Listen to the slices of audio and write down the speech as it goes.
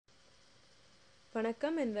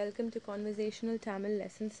Vanakkam and welcome to Conversational Tamil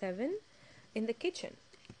Lesson 7 in the kitchen.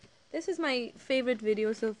 This is my favorite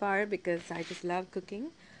video so far because I just love cooking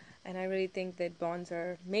and I really think that bonds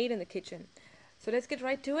are made in the kitchen. So let's get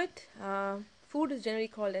right to it. Food is generally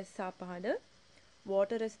called as sapada,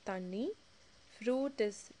 water is tanni, fruit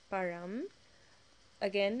is param.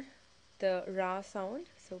 Again, the ra sound,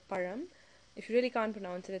 so param. If you really can't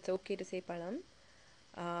pronounce it, it's okay to say param.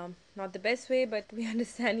 Not the best way, but we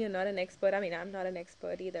understand you're not an expert. I mean, I'm not an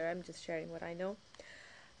expert either. I'm just sharing what I know.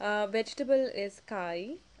 Vegetable is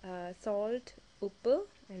kai, salt, uppu,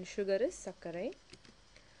 and sugar is sakkarai.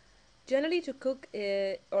 Generally, to cook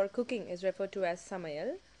or cooking is referred to as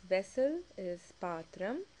samayal. Vessel is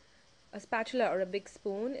patram. A spatula or a big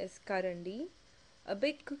spoon is karandi. A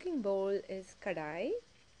big cooking bowl is kadai.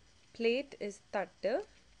 Plate is tatta.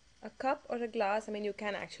 A cup or a glass, I mean, you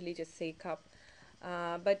can actually just say cup.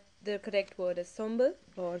 But the correct word is sombu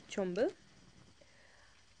or chombu.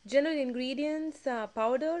 General ingredients,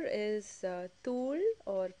 powder is tool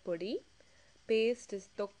or podi, paste is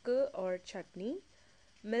tokku or chutney,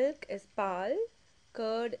 milk is pal,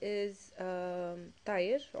 curd is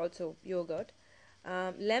tayir, also yogurt,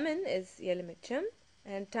 lemon is elimicham,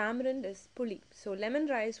 and tamarind is puli. So lemon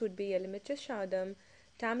rice would be elimicha shadam,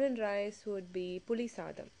 tamarind rice would be puli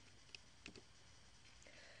sadam.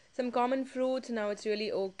 Some common fruits, now it's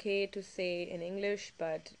really okay to say in English,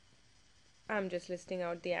 but I'm just listing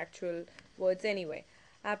out the actual words anyway.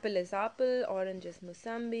 Apple is apple, orange is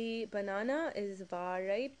musambi, banana is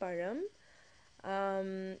varai param,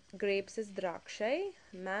 grapes is drakshai,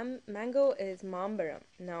 mango is mambaram.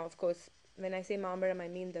 Now, of course, when I say mambaram, I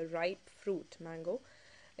mean the ripe fruit mango.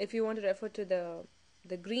 If you want to refer to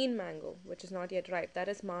the green mango, which is not yet ripe, that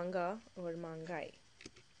is manga or mangai.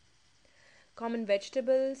 Common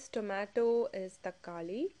vegetables, tomato is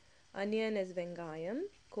takkali, onion is vengayam,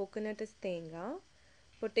 coconut is tenga,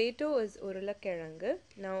 potato is urulakerangu.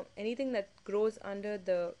 Now, anything that grows under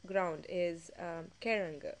the ground is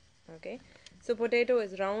kerangu. Okay, so potato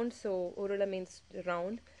is round, so urula means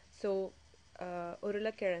round. So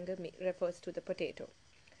urulakerangu refers to the potato.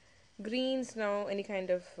 Greens, now any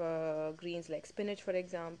kind of greens like spinach, for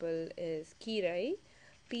example, is kirai.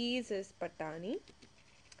 Peas is patani.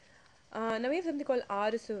 Now we have something called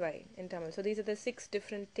Aru Suvai in Tamil. So these are the 6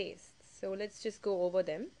 different tastes. So let's just go over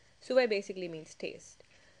them. Suvai basically means taste.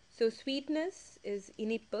 So sweetness is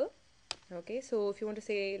inippu. Okay, so if you want to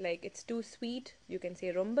say like it's too sweet, you can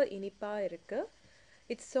say romba inippa irukku.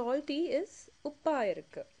 It's salty is uppa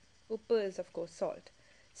irukku. Uppu is of course salt.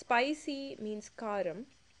 Spicy means karam.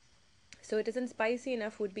 So it isn't spicy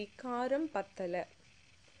enough would be karam pattala.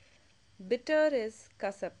 Bitter is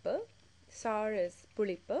kasappu. Sour is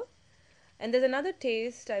pulippu. And there's another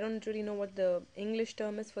taste, I don't really know what the English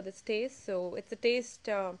term is for this taste. So it's a taste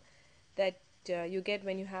that you get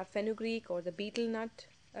when you have fenugreek or the betel nut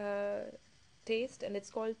taste, and it's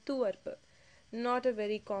called tuvarpu. Not a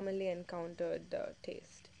very commonly encountered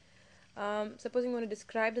taste. Suppose you want to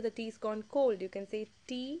describe that the tea is gone cold, you can say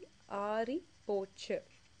tea ari poch.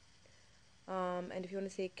 And if you want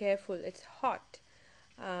to say careful, it's hot.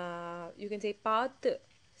 You can say path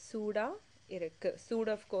suda irukku.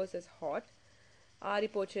 Suda, of course, is hot. Ari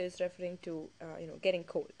pocha is referring to getting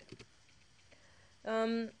cold.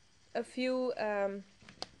 A few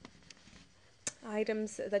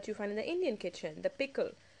items that you find in the Indian kitchen. The pickle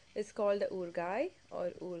is called the urgai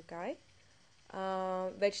or urkai.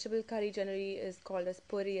 Vegetable curry generally is called as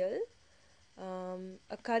poriyal.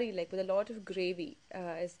 A curry like with a lot of gravy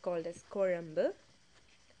is called as korambu.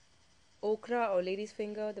 Okra or lady's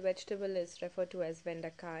finger, the vegetable is referred to as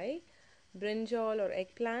vendakai. Brinjal or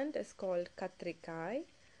eggplant is called katrikai.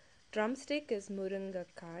 Drumstick is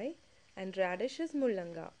muringakai. And radish is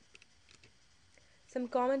mullanga. Some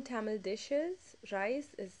common Tamil dishes.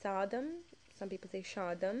 Rice is sadam. Some people say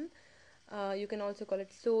shadam. You can also call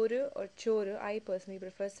it soru or choru. I personally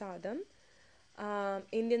prefer sadam.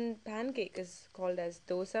 Indian pancake is called as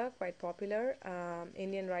dosa, quite popular.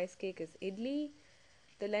 Indian rice cake is idli.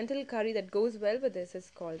 The lentil curry that goes well with this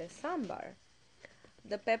is called as sambar.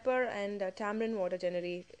 The pepper and tamarind water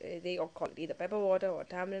generally, they are called either pepper water or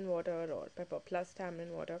tamarind water or pepper plus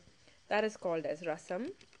tamarind water. That is called as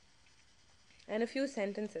rasam. And a few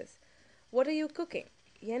sentences. What are you cooking?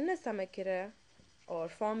 Enna samakkira, or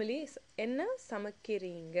formally, enna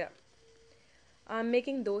samakkiringa. I'm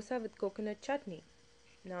making dosa with coconut chutney.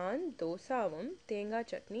 Naan dosavum tenga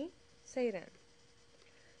chutney seiren.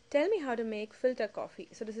 Tell me how to make filter coffee.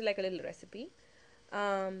 So this is like a little recipe.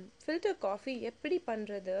 Filter coffee eppadi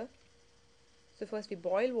pandrathu? So first we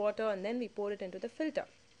boil water and then we pour it into the filter.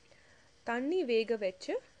 Thanni vega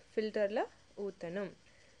vechu filter la ஊத்தணும்.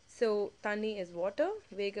 So தண்ணி is water,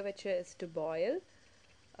 வேக வச்ச is to boil,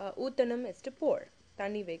 ஊத்தணும் is to pour.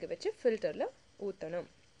 தண்ணி வேக வச்சு ஃபில்டரில் ஊத்தணும்.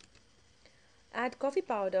 Add coffee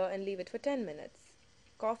powder and leave it for 10 minutes.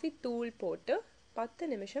 Coffee தூள் போட்டு 10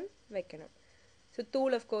 நிமிஷம் வைக்கணும். So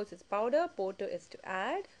தூள் of course is powder, போட்டு is to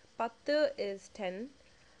add, 10 is 10,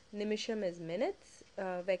 nimisham is minutes,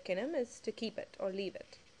 வைக்கணும் is to keep it or leave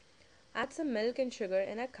it. Add some milk and sugar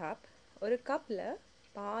in a cup. ஒரு கப்பில்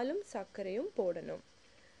பாலும் சர்க்கரையும் போடணும்.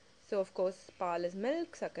 So of course ball is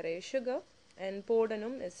milk, சர்க்கரை is sugar, and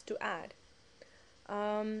போடணும் is to add.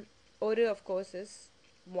 ஒரு of course is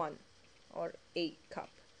 1 or a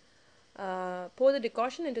cup. Pour the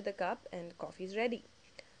decoction into the cup and coffee is ready.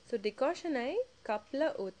 So decoction ஐ கப்பில்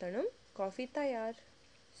ஊற்றணும், coffee தயார்.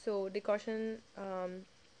 So decoction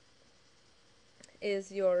is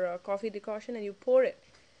your coffee decoction and you pour it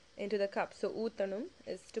into the cup. So ஊற்றணும்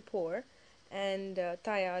is to pour, and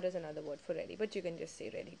tayar is another word for ready, but you can just say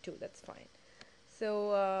ready too, that's fine. So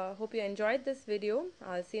hope you enjoyed this video.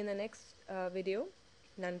 I'll see you in the next video.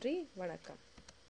 Nandri, vanakkam.